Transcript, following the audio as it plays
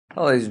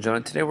Hello ladies and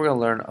gentlemen, today we're going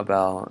to learn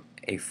about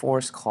a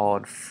force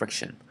called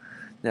friction.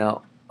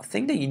 Now, a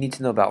thing that you need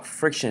to know about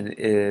friction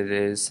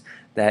is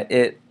that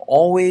it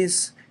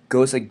always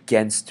goes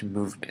against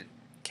movement.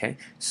 Okay,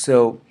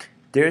 so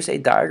there's a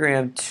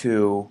diagram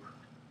to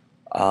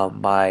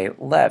my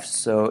left,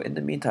 so in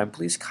the meantime,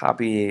 please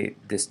copy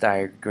this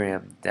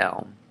diagram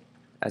down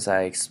as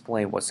I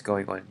explain what's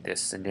going on in this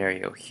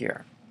scenario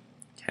here.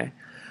 Okay.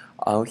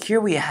 Here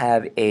we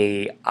have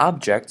a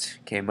object,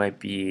 okay, it might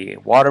be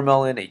a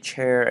watermelon, a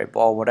chair, a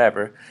ball,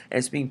 whatever, and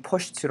it's being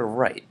pushed to the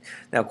right.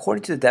 Now,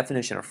 according to the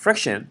definition of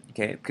friction,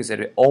 okay, because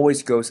it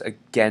always goes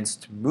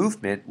against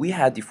movement, we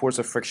have the force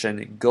of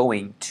friction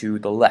going to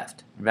the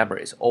left. Remember,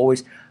 it's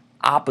always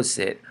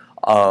opposite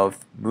of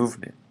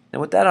movement.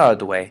 Now, with that out of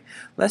the way,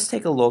 let's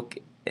take a look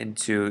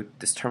into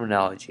this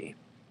terminology.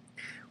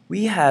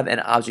 We have an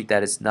object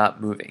that is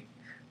not moving.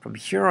 From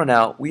here on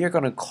out, we are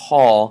going to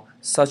call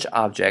such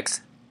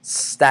objects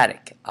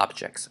static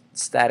objects.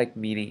 Static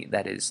meaning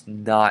that is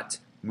not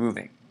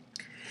moving.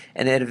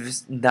 And if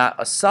it's not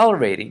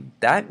accelerating,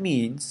 that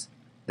means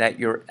that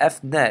your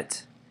F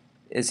net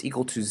is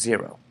equal to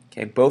 0.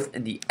 Okay, both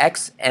in the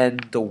x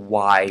and the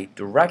y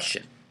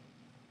direction.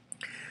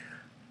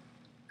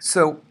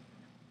 So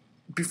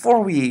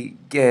before we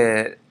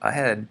get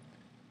ahead,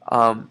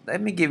 let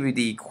me give you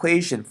the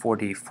equation for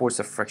the force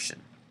of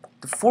friction.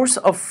 The force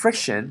of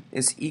friction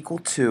is equal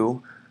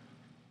to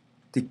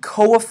the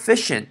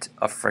coefficient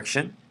of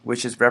friction,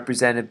 which is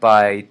represented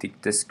by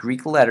this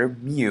Greek letter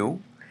mu,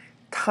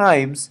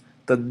 times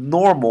the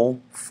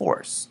normal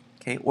force,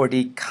 okay, or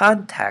the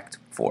contact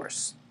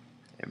force.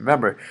 And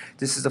remember,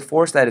 this is a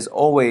force that is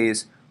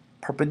always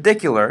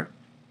perpendicular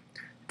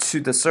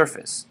to the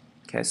surface.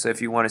 Okay, so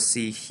if you want to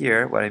see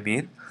here what I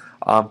mean,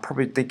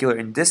 perpendicular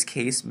in this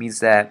case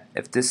means that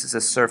if this is a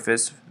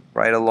surface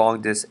right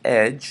along this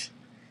edge,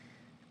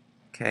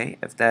 okay,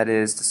 if that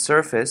is the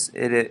surface,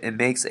 it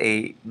makes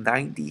a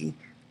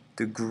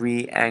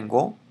 90-degree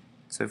angle.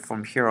 So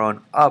from here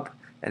on up,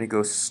 and it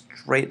goes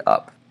straight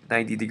up,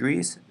 90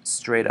 degrees,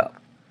 straight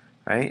up,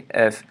 right?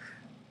 If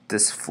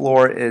this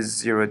floor is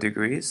 0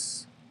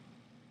 degrees,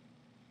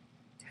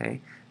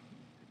 okay,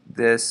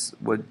 this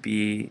would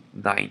be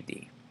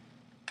 90.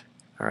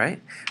 All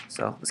right,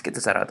 so let's get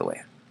this out of the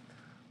way.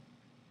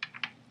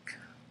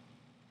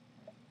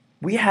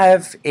 We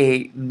have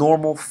a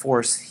normal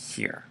force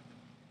here.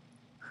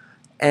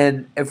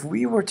 And if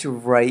we were to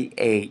write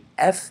a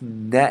F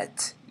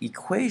net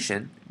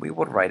equation, we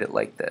would write it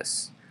like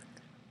this.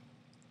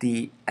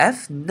 The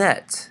F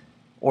net,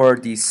 or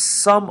the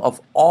sum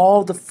of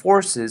all the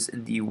forces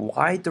in the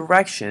y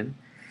direction,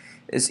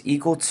 is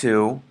equal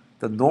to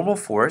the normal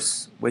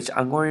force, which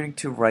I'm going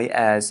to write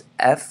as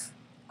F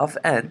of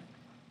n,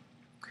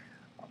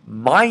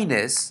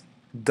 minus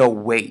the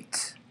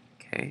weight,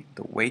 okay,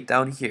 the weight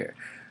down here,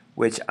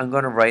 which I'm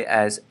going to write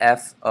as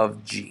F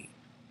of g.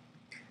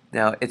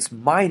 Now it's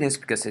minus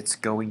because it's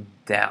going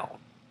down.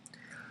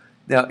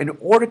 Now in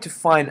order to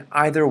find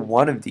either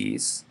one of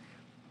these,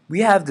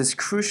 we have this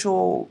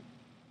crucial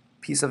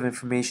piece of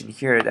information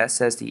here that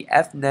says the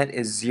F net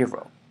is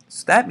 0.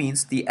 So that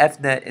means the F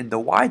net in the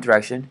y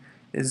direction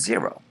is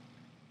 0.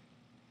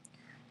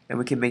 And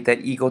we can make that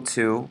equal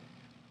to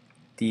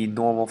the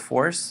normal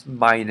force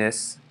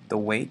minus the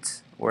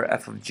weight, or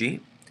F of g.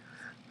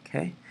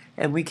 Okay,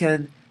 and we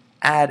can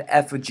add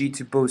F of g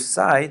to both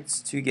sides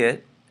to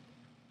get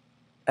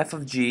F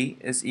of g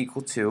is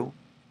equal to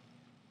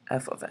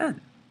F of n.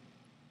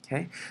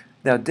 Okay,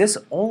 now this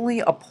only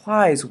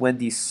applies when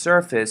the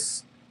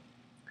surface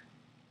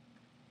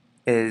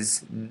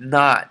is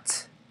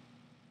not,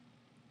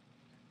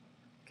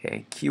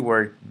 okay,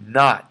 keyword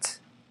not,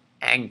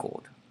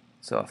 angled.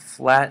 So a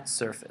flat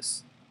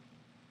surface.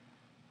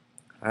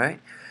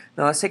 Alright,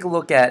 now let's take a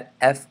look at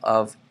F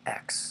of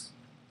x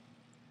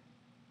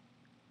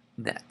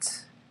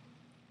net.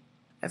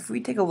 If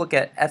we take a look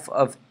at F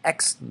of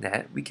x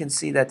net, we can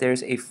see that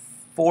there's a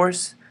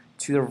force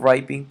to the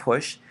right being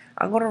pushed.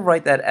 I'm going to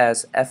write that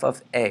as F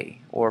of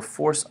A, or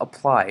force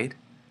applied,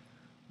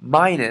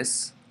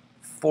 minus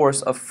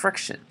force of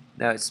friction.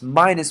 Now it's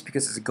minus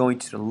because it's going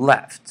to the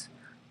left,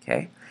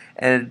 okay?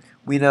 And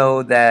we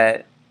know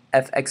that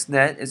Fx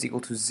net is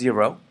equal to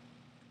 0,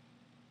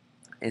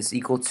 is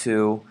equal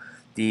to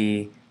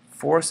the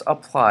force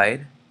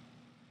applied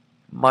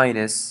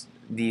minus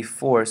the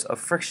force of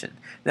friction.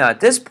 Now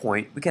at this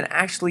point, we can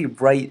actually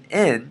write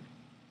in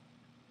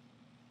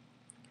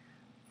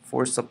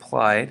force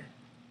applied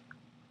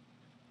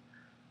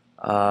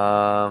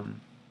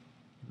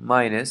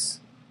minus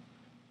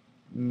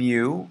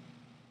mu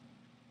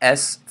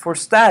S for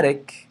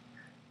static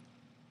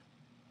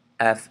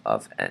F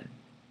of n.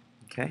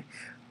 Okay,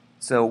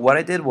 so what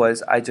I did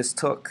was I just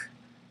took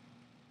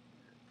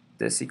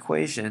this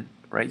equation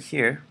right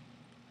here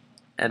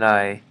and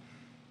I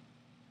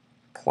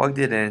plugged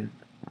it in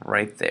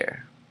right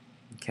there.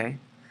 Okay,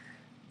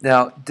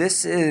 now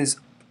this is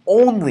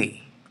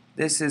only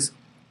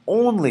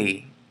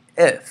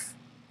if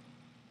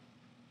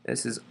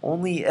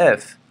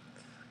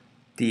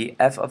the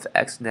F of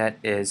x net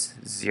is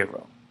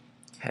 0.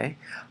 Okay.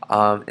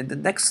 In the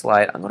next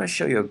slide, I'm going to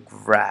show you a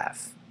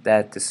graph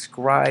that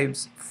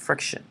describes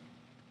friction.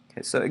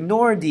 Okay, so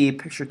ignore the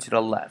picture to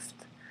the left.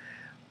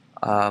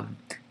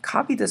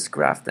 Copy this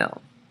graph down.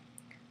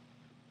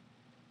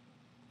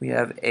 We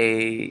have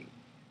a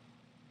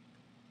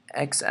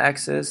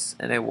x-axis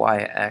and a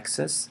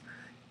y-axis.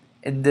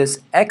 And this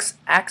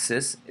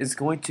x-axis is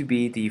going to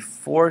be the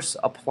force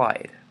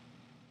applied.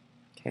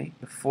 Okay,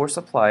 the force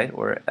applied,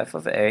 or F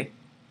of A.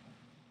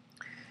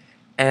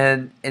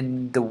 And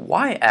in the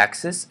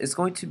y-axis is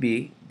going to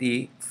be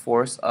the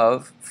force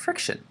of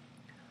friction.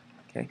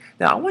 Okay.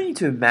 Now I want you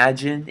to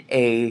imagine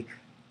a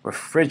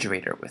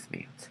refrigerator with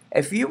me.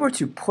 If you were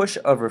to push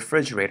a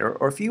refrigerator,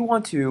 or if you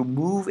want to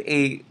move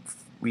a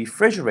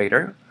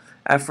refrigerator,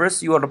 at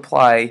first you would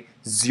apply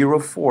zero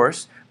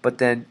force, but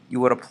then you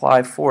would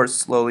apply force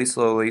slowly,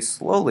 slowly,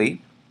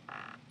 slowly.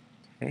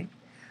 Okay.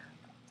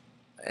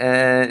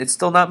 And it's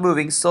still not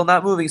moving, still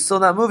not moving, still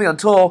not moving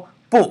until,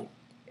 boom,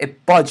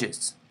 it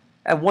budges.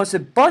 And once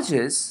it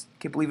budges,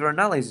 okay, believe it or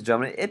not, ladies and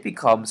gentlemen, it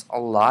becomes a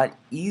lot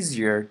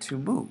easier to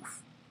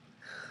move.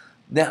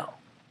 Now,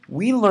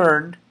 we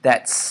learned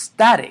that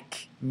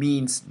static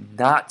means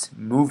not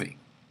moving.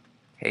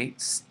 Okay,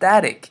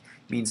 static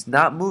means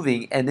not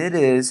moving, and it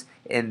is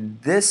in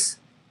this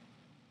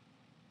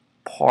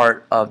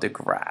part of the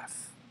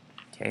graph.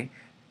 Okay,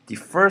 the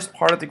first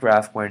part of the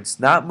graph where it's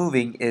not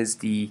moving is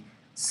the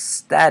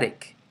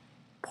static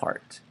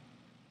part.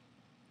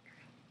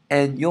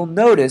 And you'll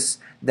notice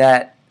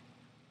that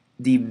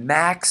the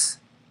max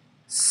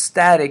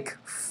static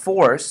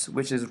force,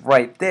 which is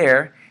right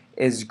there,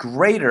 is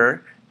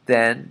greater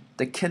than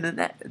the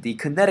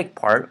kinetic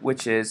part,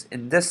 which is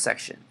in this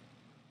section.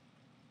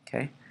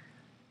 Okay.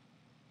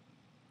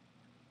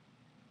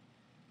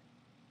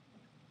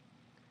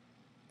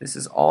 This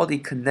is all the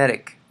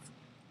kinetic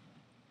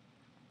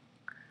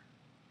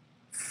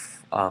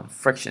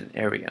friction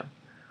area.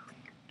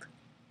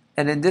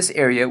 And in this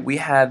area, we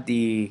have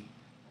the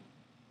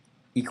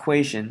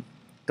equation,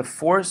 the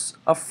force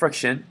of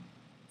friction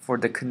for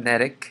the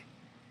kinetic,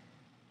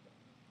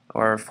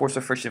 or force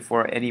of friction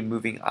for any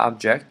moving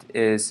object,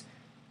 is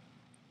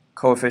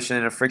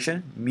coefficient of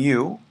friction,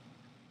 mu.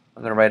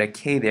 I'm going to write a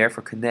k there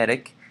for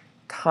kinetic,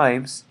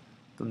 times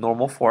the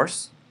normal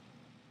force.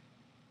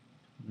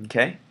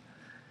 Okay?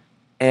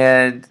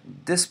 And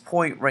this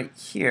point right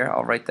here,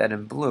 I'll write that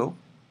in blue.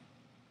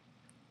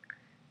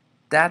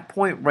 That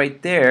point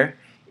right there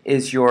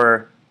is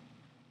your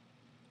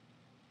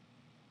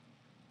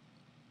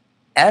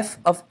F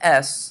of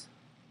S,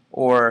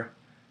 or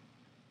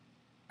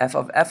F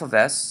of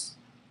S,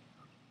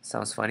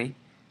 sounds funny,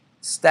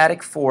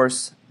 static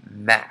force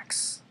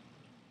max.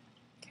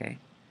 Okay.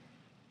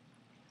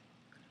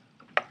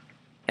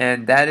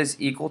 And that is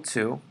equal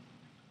to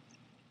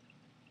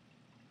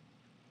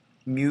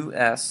mu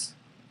S,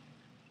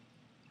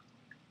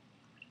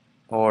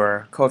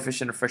 or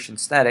coefficient of friction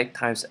static,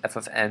 times F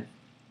of N.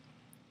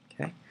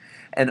 Okay.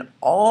 And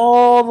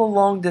all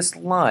along this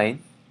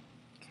line,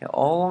 okay,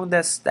 all along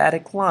that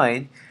static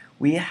line,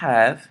 we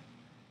have,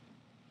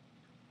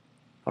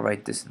 I'll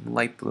write this in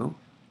light blue,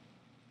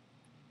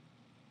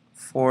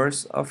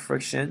 force of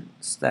friction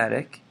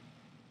static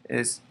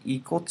is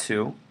equal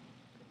to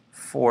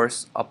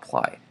force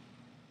applied.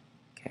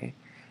 Okay,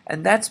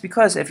 and that's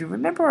because if you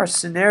remember our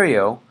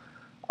scenario,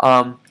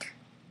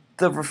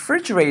 the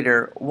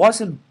refrigerator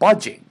wasn't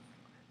budging.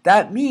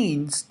 That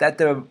means that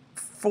the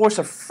force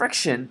of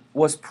friction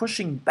was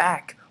pushing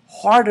back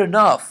hard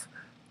enough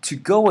to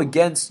go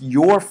against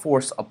your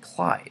force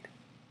applied.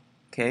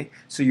 Okay,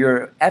 so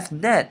your F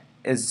net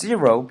is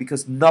 0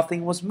 because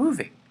nothing was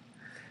moving.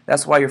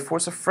 That's why your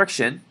force of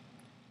friction,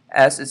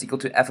 S, is equal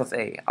to F of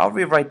A. I'll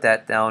rewrite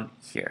that down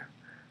here.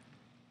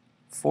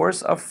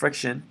 Force of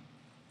friction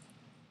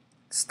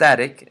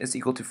static is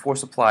equal to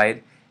force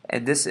applied,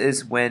 and this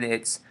is when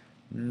it's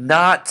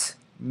not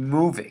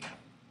moving.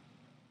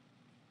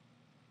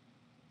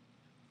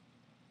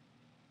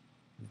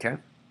 Okay.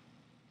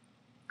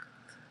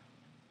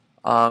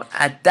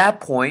 At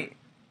that point,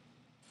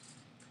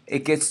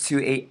 it gets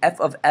to a F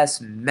of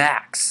S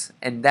max,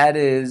 and that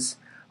is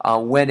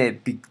when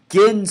it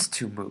begins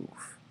to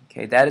move.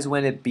 Okay, that is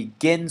when it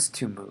begins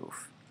to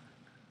move.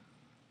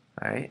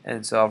 All right,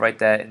 and so I'll write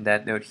that in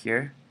that note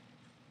here.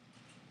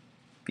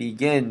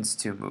 Begins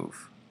to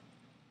move.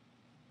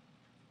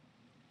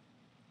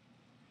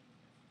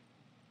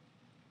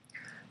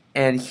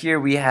 And here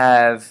we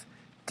have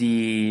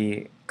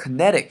the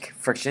kinetic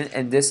friction,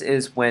 and this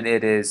is when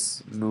it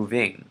is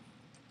moving.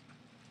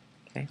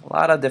 Okay, a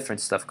lot of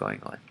different stuff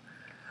going on.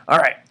 All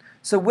right,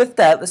 so with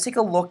that, let's take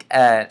a look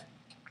at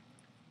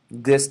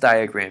this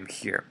diagram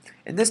here.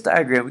 In this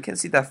diagram, we can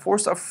see that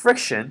force of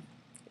friction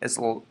is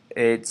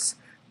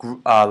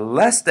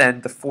less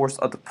than the force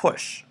of the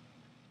push.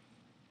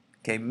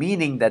 Okay,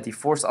 meaning that the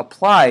force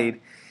applied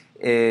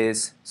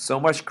is so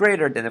much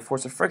greater than the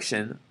force of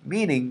friction,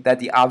 meaning that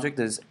the object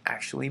is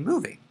actually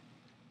moving.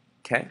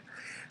 Okay,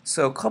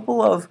 so a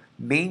couple of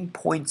main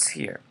points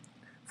here.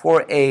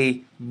 For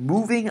a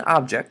moving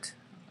object,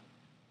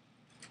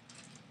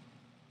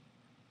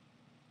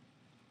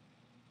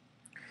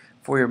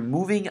 for your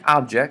moving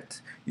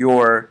object,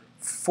 your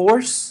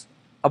force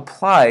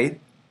applied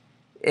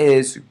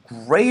is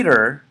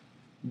greater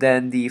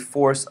than the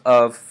force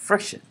of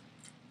friction.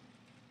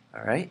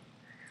 All right?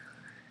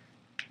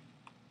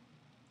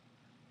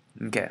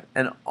 Okay,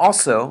 and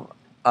also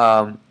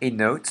a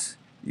note,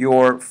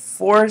 your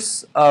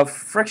force of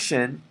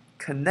friction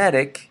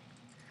kinetic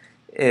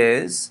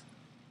is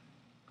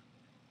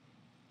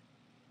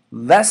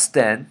less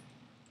than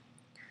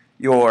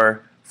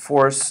your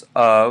force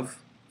of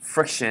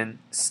friction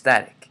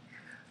static.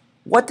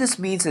 What this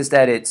means is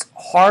that it's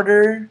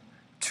harder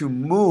to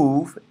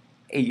move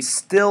a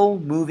still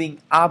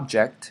moving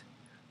object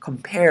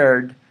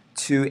compared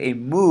to a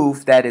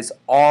move that is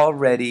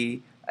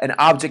already an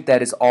object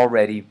that is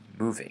already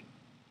moving.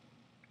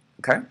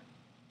 Okay?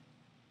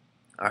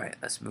 Alright,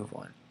 let's move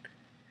on.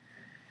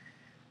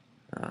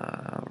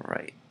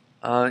 Alright.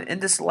 In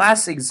this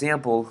last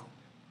example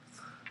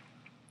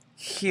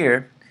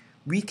here,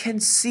 we can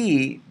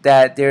see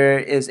that there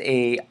is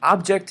a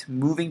object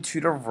moving to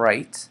the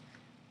right.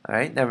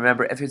 Alright, now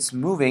remember, if it's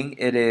moving,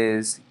 it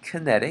is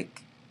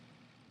kinetic.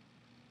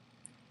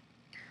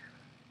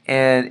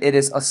 And it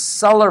is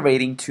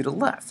accelerating to the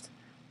left.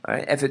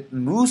 Alright, if it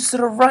moves to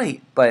the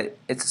right, but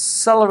it's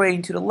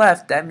accelerating to the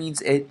left, that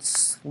means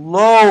it's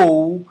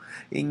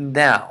slowing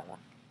down.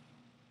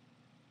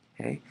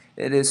 Okay,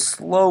 it is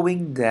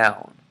slowing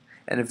down,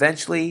 and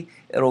eventually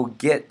it'll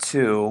get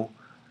to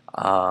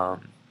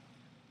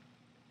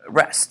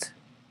rest.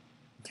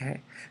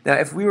 Okay, now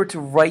if we were to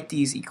write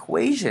these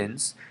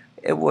equations,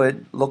 it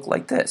would look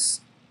like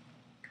this: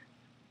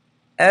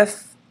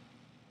 F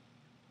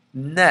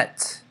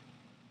net.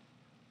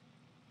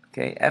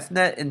 Okay, F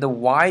net in the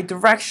y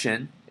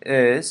direction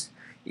is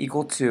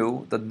equal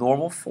to the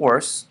normal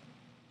force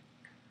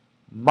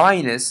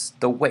minus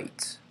the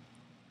weight.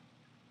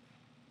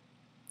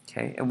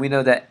 Okay, and we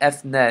know that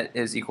F net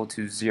is equal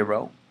to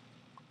 0.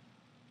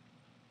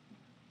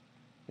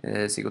 It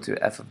is equal to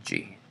F of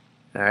G.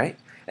 Alright?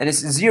 And it's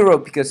 0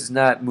 because it's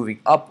not moving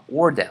up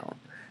or down.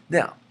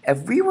 Now,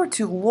 if we were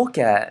to look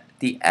at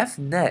the F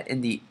net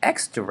in the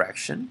x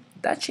direction,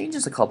 that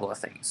changes a couple of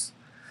things.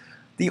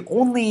 The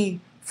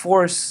only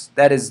force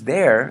that is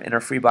there in our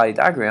free body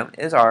diagram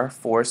is our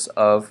force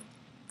of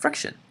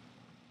friction.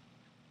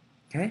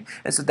 Okay?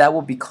 And so that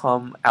will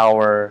become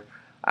our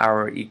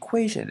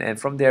equation, and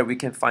from there we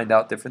can find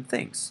out different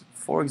things.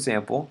 For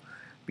example,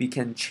 we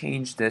can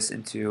change this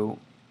into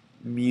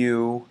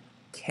mu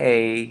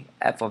k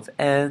f of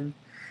n,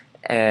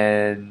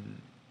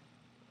 and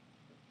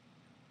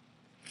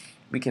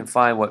we can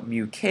find what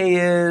mu k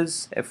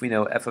is if we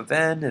know f of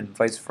n, and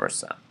vice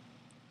versa.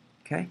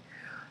 Okay?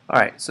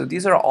 Alright, so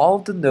these are all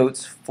the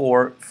notes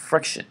for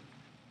friction.